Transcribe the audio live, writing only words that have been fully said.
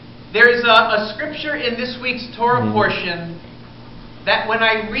There's a scripture in this week's Torah portion that when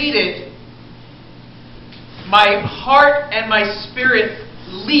I read it, my heart and my spirit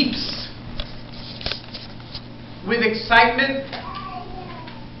leaps with excitement,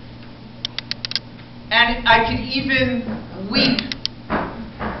 and I can even weep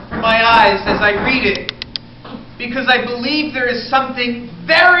my eyes as I read it, because I believe there is something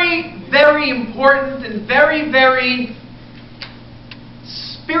very, very important and very, very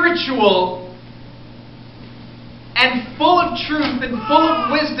spiritual and full of truth and full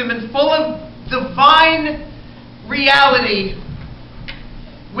of wisdom and full of divine reality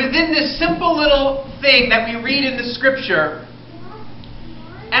within this simple little thing that we read in the scripture.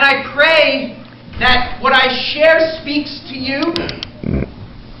 And I pray that what I share speaks to you,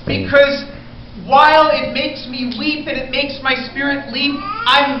 because while it makes me weep and it makes my spirit leap,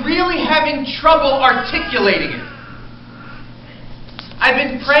 I'm really having trouble articulating it. I've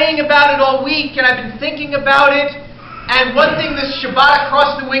been praying about it all week, and I've been thinking about it. And one thing this Shabbat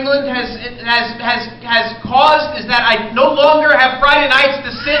across New England has caused is that I no longer have Friday nights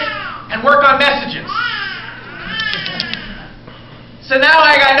to sit and work on messages. So now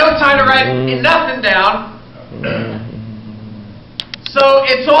I got no time to write nothing down. So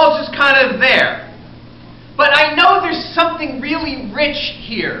it's all just kind of there. But I know there's something really rich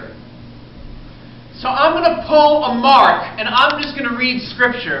here. So I'm going to pull a mark, and I'm just going to read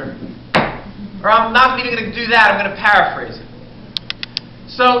scripture. Or I'm not even going to do that, I'm going to paraphrase it.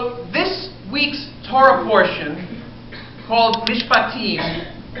 So this week's Torah portion, called Mishpatim,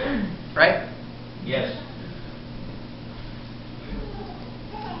 right? Yes.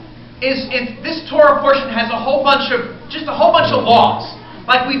 This Torah portion has a whole bunch of laws.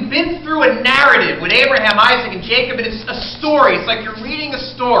 Like we've been through a narrative with Abraham, Isaac, and Jacob, and it's a story. It's like you're reading a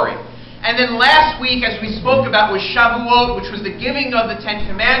story. And then last week, as we spoke about, was Shavuot, which was the giving of the Ten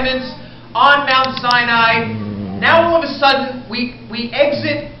Commandments on Mount Sinai. Now all of a sudden, we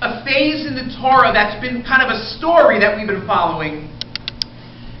exit a phase in the Torah that's been kind of a story that we've been following.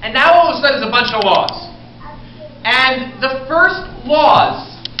 And now all of a sudden, there's a bunch of laws. And the first laws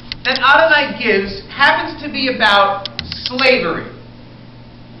that Adonai gives happens to be about slavery.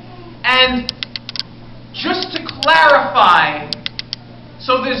 And just to clarify,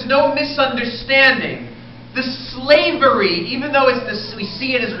 so there's no misunderstanding, the slavery, even though we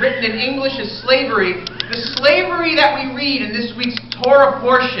see it as written in English as slavery, the slavery that we read in this week's Torah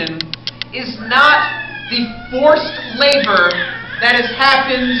portion is not the forced labor that has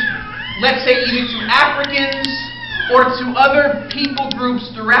happened, let's say, either to Africans or to other people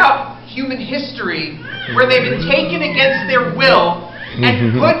groups throughout human history, where they've been taken against their will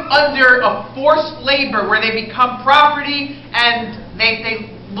and put under a forced labor where they become property and they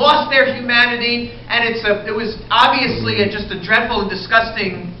lost their humanity, and it was obviously just a dreadful and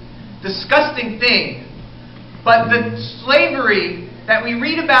disgusting thing. But the slavery that we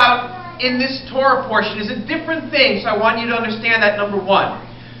read about in this Torah portion is a different thing, so I want you to understand that, number one.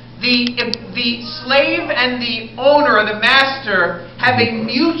 The slave and the owner or the master have a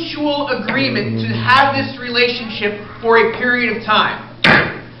mutual agreement to have this relationship for a period of time.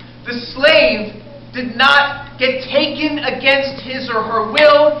 The slave did not get taken against his or her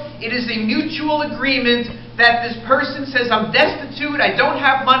will. It is a mutual agreement that this person says, I'm destitute, I don't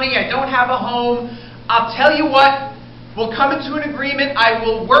have money, I don't have a home. I'll tell you what, we'll come into an agreement, I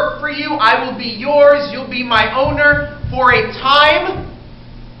will work for you, I will be yours, you'll be my owner for a time,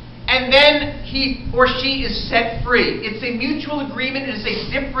 and then he or she is set free. It's a mutual agreement. It is a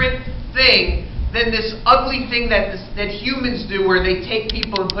different thing than this ugly thing that humans do, where they take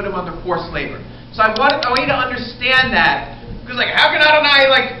people and put them under forced labor. So I want you to understand that, because how can Adonai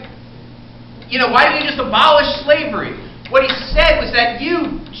why did he just abolish slavery? What he said was that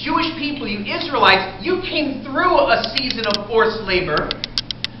you Jewish people, you Israelites, you came through a season of forced labor.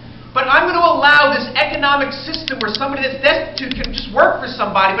 But I'm going to allow this economic system where somebody that's destitute can just work for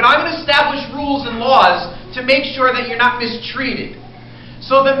somebody, but I'm going to establish rules and laws to make sure that you're not mistreated.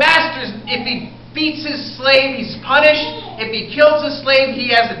 So the master, if he beats his slave, he's punished. If he kills a slave,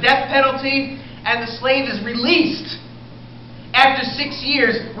 he has a death penalty, and the slave is released after 6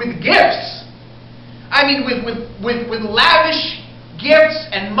 years with gifts. I mean, with lavish gifts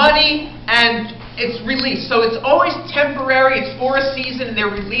and money, and it's released. So it's always temporary, it's for a season, and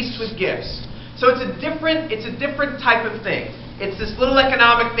they're released with gifts. So it's a different type of thing. It's this little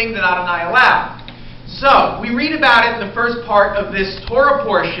economic thing that Adonai allowed. So we read about it in the first part of this Torah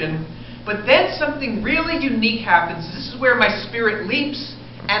portion, but then something really unique happens. This is where my spirit leaps,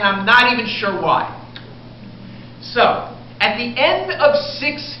 and I'm not even sure why. So, at the end of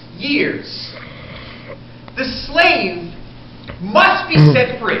 6 years, the slave must be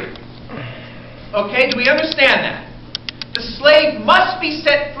set free. Okay, do we understand that? The slave must be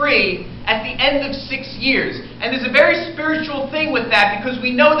set free at the end of 6 years. And there's a very spiritual thing with that, because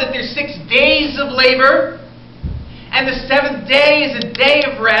we know that there's 6 days of labor, and the 7th day is a day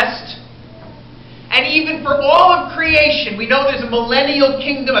of rest. And even for all of creation, we know there's a millennial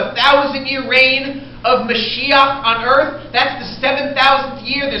kingdom, a 1,000-year reign of Mashiach on earth. That's the 7,000th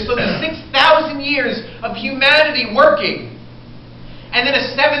year. So there's 6,000 years of humanity working. And then a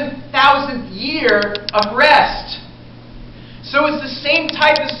 7,000th year of rest. So it's the same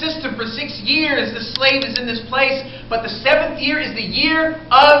type of system. For 6 years, the slave is in this place, but the 7th year is the year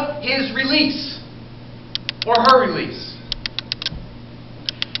of his release, or her release.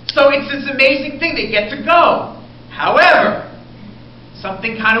 So it's this amazing thing. They get to go. However,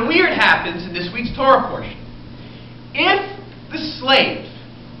 something kind of weird happens in this week's Torah portion. If the slave...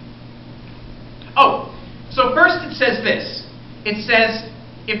 so first it says this. It says,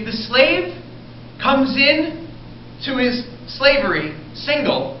 if the slave comes in to his slavery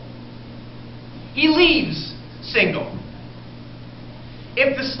single, he leaves single.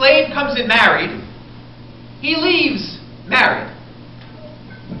 If the slave comes in married, he leaves married.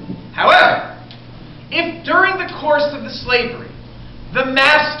 However, if during the course of the slavery, the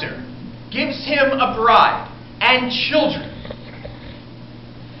master gives him a bride and children,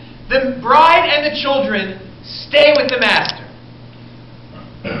 the bride and the children stay with the master.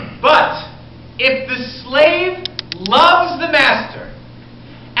 But if the slave loves the master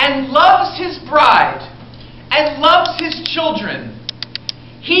and loves his bride and loves his children,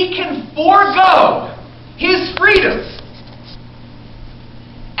 he can forego his freedom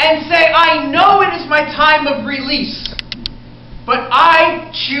and say, I know it is my time of release, but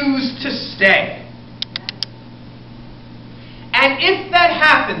I choose to stay. And if that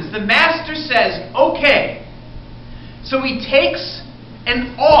happens, the master says, okay. So he takes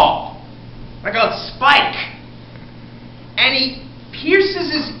an awl, like a spike, and he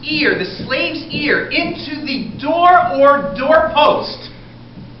pierces his ear, the slave's ear, into the door or doorpost.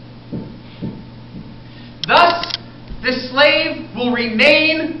 Thus, the slave will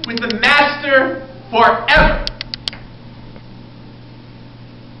remain with the master forever.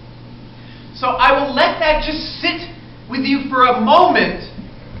 So I will let that just sit with you for a moment,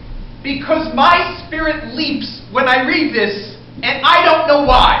 because my spirit leaps when I read this, and I don't know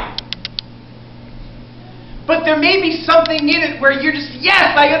why. But there may be something in it where you're just,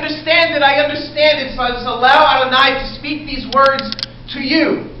 yes, I understand it, so I just allow Adonai to speak these words to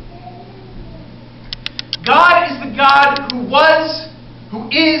you. God is the God who was, who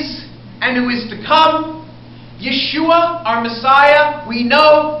is, and who is to come. Yeshua, our Messiah, we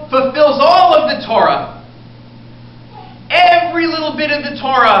know, fulfills all of the Torah. Every little bit of the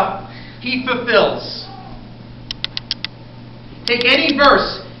Torah, he fulfills. Take any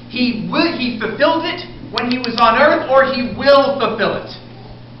verse, he fulfilled it when he was on earth, or he will fulfill it.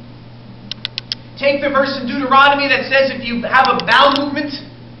 Take the verse in Deuteronomy that says if you have a bowel movement,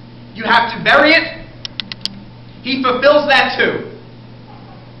 you have to bury it. He fulfills that too.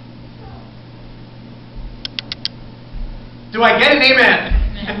 Do I get an amen?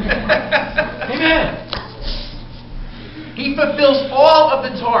 Amen. He fulfills all of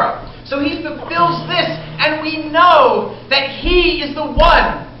the Torah. So he fulfills this, and we know that he is the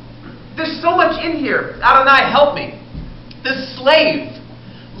one. There's so much in here. Adonai, help me. The slave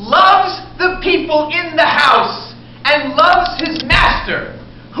loves the people in the house and loves his master.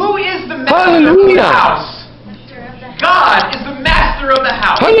 Who is the master of the house? God is the master of the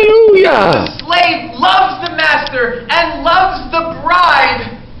house. Hallelujah! The slave loves the master and loves the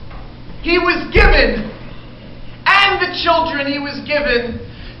bride he was given, and the children he was given.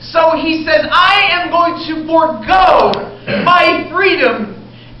 So he says, I am going to forego my freedom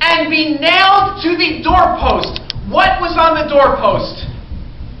and be nailed to the doorpost. What was on the doorpost?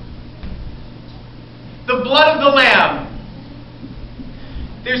 The blood of the Lamb.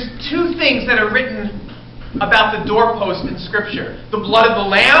 There's two things that are written about the doorpost in Scripture. The blood of the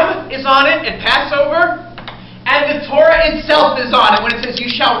Lamb is on it at Passover, and the Torah itself is on it when it says,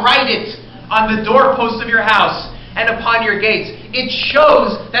 you shall write it on the doorposts of your house and upon your gates. It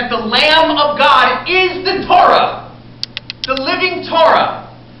shows that the Lamb of God is the Torah, the living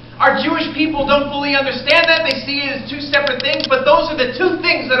Torah. Our Jewish people don't fully understand that. They see it as two separate things, but those are the two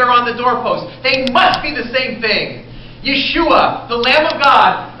things that are on the doorpost. They must be the same thing. Yeshua, the Lamb of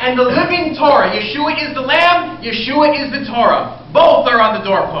God, and the living Torah. Yeshua is the Lamb, Yeshua is the Torah. Both are on the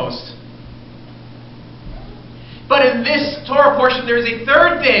doorpost. But in this Torah portion, there is a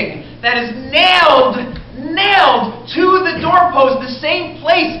third thing that is nailed to the doorpost, the same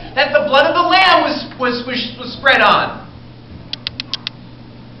place that the blood of the Lamb was spread on.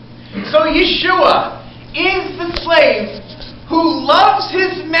 So Yeshua is the slave who loves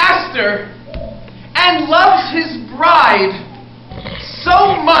his master and loves his bride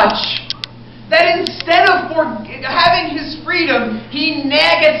so much that instead of having his freedom, he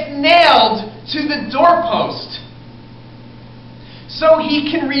gets nailed to the doorpost so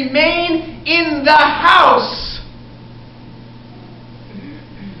he can remain in the house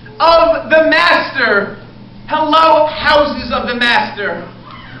of the master. Hello, houses of the master.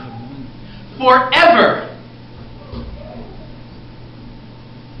 Forever.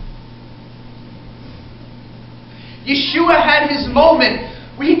 Yeshua had his moment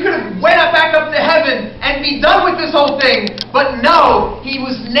where he could have went back up to heaven and be done with this whole thing. But no, he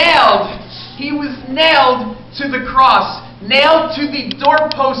was nailed. He was nailed to the cross, nailed to the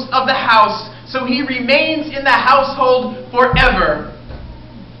doorpost of the house, so he remains in the household forever.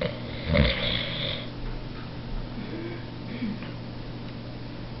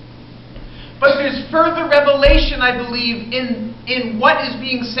 But there's further revelation, I believe, in what is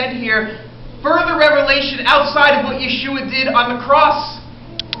being said here. Further revelation outside of what Yeshua did on the cross.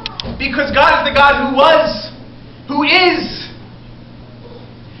 Because God is the God who was, who is,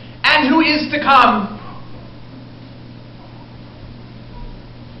 and who is to come.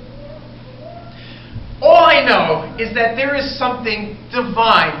 All I know is that there is something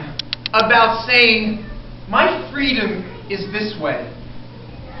divine about saying, my freedom is this way.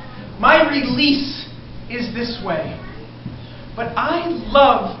 My release is this way. But I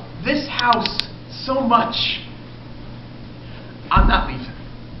love this house so much. I'm not leaving.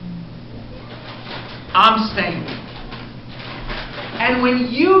 I'm staying. And when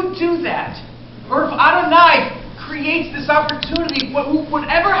you do that, or if Adonai creates this opportunity,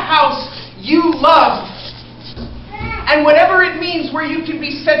 whatever house you love, and whatever it means where you can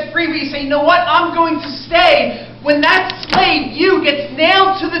be set free, where you say, you know what, I'm going to stay. When that slave, you, gets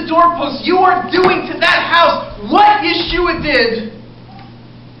nailed to the doorpost, you are doing to that house what Yeshua did.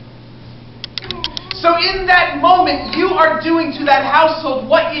 So in that moment, you are doing to that household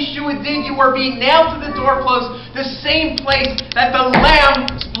what Yeshua did. You are being nailed to the doorpost, the same place that the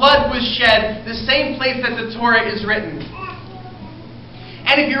Lamb's blood was shed, the same place that the Torah is written.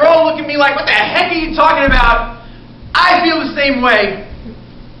 And if you're all looking at me like, what the heck are you talking about? I feel the same way.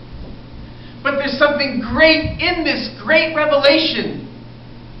 But there's something great in this great revelation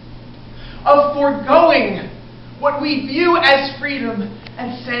of foregoing what we view as freedom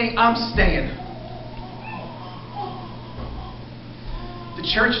and saying, I'm staying. The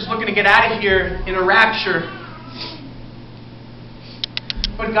church is looking to get out of here in a rapture.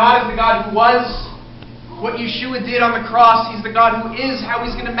 But God is the God who was, what Yeshua did on the cross. He's the God who is, how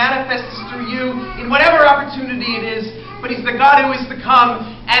He's going to manifest this through you in whatever opportunity it is. But He's the God who is to come.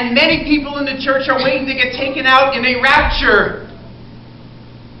 And many people in the church are waiting to get taken out in a rapture.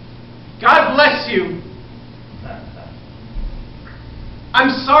 God bless you. I'm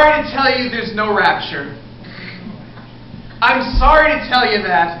sorry to tell you there's no rapture. I'm sorry to tell you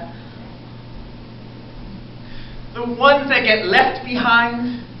that. The ones that get left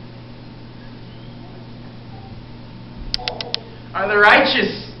behind are the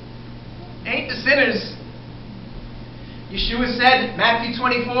righteous, ain't the sinners. Yeshua said, Matthew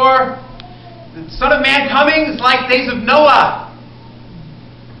 24, the Son of Man coming is like days of Noah.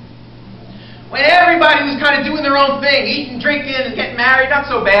 When everybody was kind of doing their own thing, eating, drinking, and getting married, not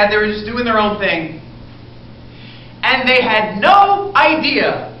so bad, they were just doing their own thing. And they had no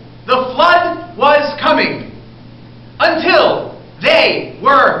idea the flood was coming until they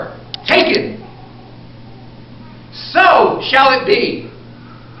were taken. So shall it be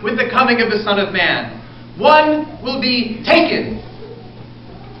with the coming of the Son of Man. One will be taken,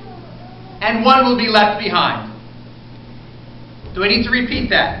 and one will be left behind. Do I need to repeat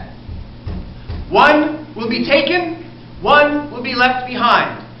that? One will be taken, one will be left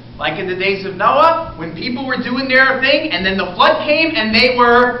behind. Like in the days of Noah, when people were doing their thing, and then the flood came, and they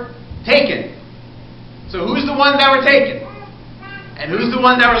were taken. So who's the ones that were taken? And who's the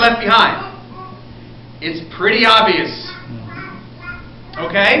ones that were left behind? It's pretty obvious.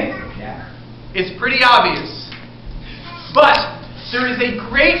 Okay? It's pretty obvious. But there is a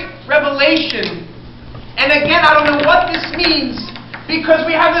great revelation. And again, I don't know what this means, because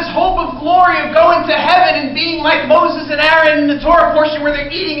we have this hope of glory of going to heaven and being like Moses and Aaron in the Torah portion where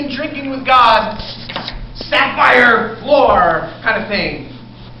they're eating and drinking with God. Sapphire floor kind of thing.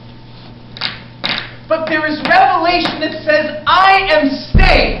 But there is revelation that says, I am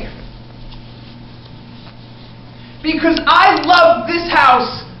staying. Because I love this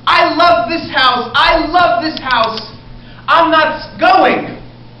house. I love this house. I love this house. I'm not going.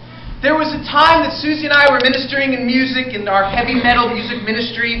 There was a time that Susie and I were ministering in music, in our heavy metal music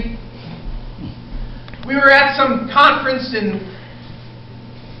ministry. We were at some conference in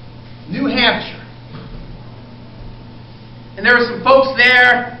New Hampshire. And there were some folks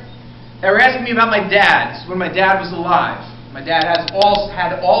there that were asking me about my dad. This is when my dad was alive. My dad had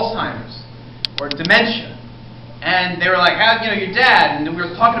Alzheimer's or dementia. And they were like, how, your dad. And we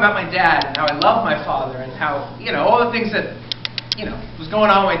were talking about my dad and how I love my father and how, all the things that, was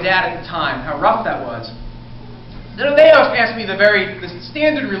going on with my dad at the time, how rough that was. Then they asked me the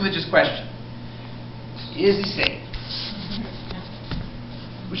standard religious question. Is he saved?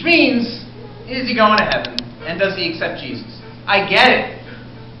 Which means, is he going to heaven? And does he accept Jesus? I get it.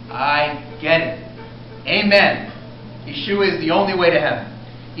 I get it. Amen. Yeshua is the only way to heaven.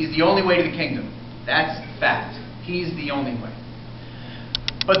 He's the only way to the kingdom. That's fact. He's the only way.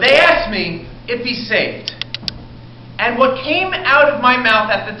 But they asked me if he's saved. And what came out of my mouth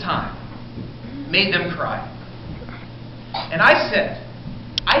at the time made them cry. And I said,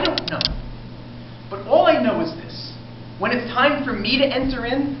 I don't know. But all I know is this. When it's time for me to enter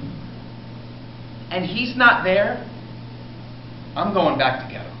in, and he's not there, I'm going back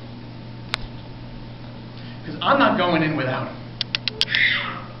to ghetto. Because I'm not going in without him.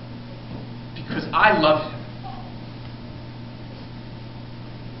 Because I love him.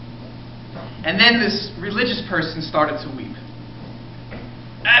 And then this religious person started to weep.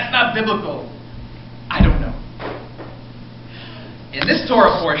 That's not biblical. I don't know. In this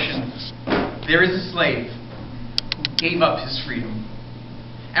Torah portion, there is a slave who gave up his freedom.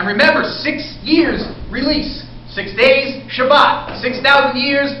 And remember, 6 years release. 6 days, Shabbat. 6,000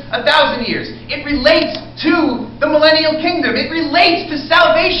 years, 1,000 years. It relates to the millennial kingdom. It relates to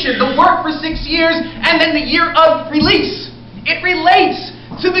salvation, the work for 6 years, and then the year of release. It relates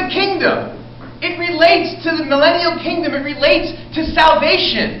to the kingdom. It relates to the millennial kingdom. It relates to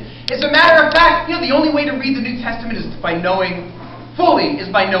salvation. As a matter of fact, the only way to read the New Testament is by knowing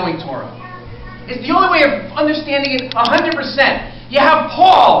Torah. It's the only way of understanding it 100%. You have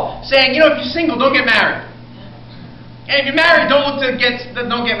Paul saying, if you're single, don't get married. And if you're married, don't get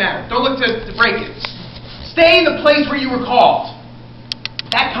married. Don't look to break it. Stay in the place where you were called.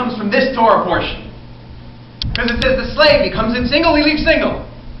 That comes from this Torah portion. Because it says the slave, he comes in single, he leaves single.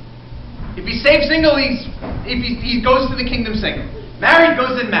 If he stays single, he goes to the kingdom single. Married,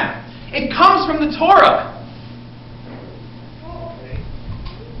 goes in married. It comes from the Torah.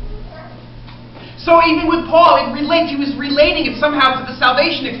 So even with Paul, he was relating it somehow to the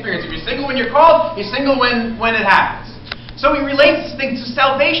salvation experience. If you're single when you're called, you're single when it happens. So he relates this thing to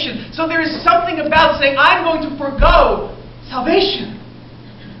salvation. So there is something about saying, I'm going to forego salvation.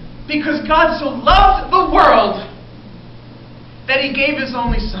 Because God so loved the world that he gave his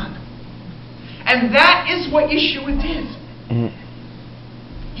only son. And that is what Yeshua did.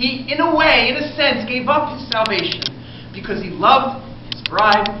 He, in a way, in a sense, gave up his salvation because he loved his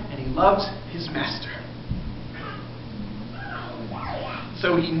bride and he loves his master.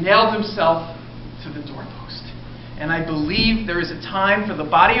 So he nailed himself to the doorpost. And I believe there is a time for the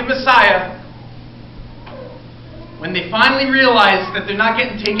body of Messiah when they finally realize that they're not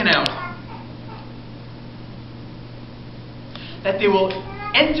getting taken out, that they will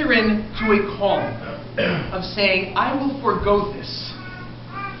enter into a calling of saying, I will forego this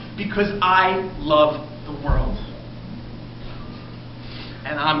because I love the world.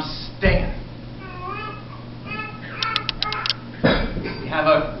 And I'm staying. We have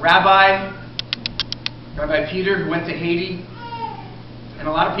a Rabbi Peter, who went to Haiti. And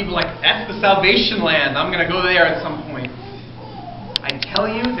a lot of people are like, that's the salvation land. I'm going to go there at some point. I tell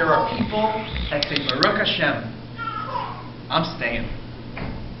you, there are people that say, Baruch Hashem, I'm staying.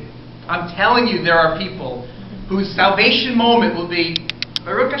 I'm telling you, there are people whose salvation moment will be,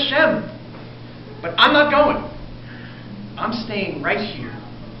 Baruch Hashem. But I'm not going. I'm staying right here.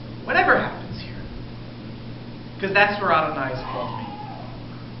 Whatever happens here. Because that's where Adonai has called me.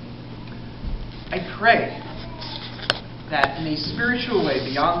 I pray that in a spiritual way,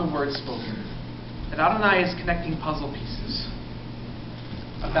 beyond the word spoken, that Adonai is connecting puzzle pieces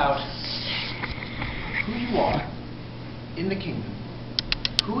about who you are in the kingdom,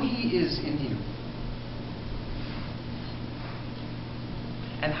 who he is in you,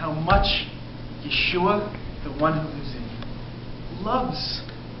 and how much Yeshua, the one who lives in you, loves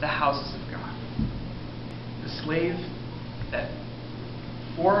the houses of God. The slave that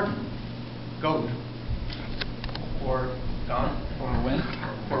forgoed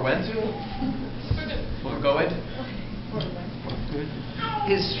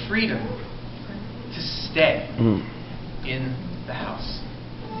his freedom to stay in the house.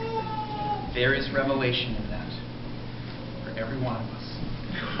 There is revelation in that for every one of us.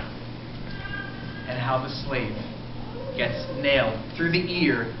 And how the slave gets nailed through the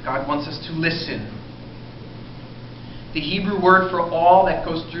ear. God wants us to listen The Hebrew word for all that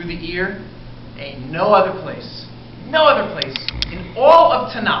goes through the ear, ain't no other place in all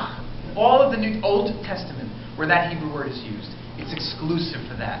of Tanakh, in all of the Old Testament, where that Hebrew word is used. It's exclusive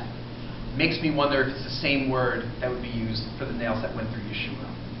for that. Makes me wonder if it's the same word that would be used for the nails that went through Yeshua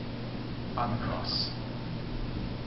on the cross.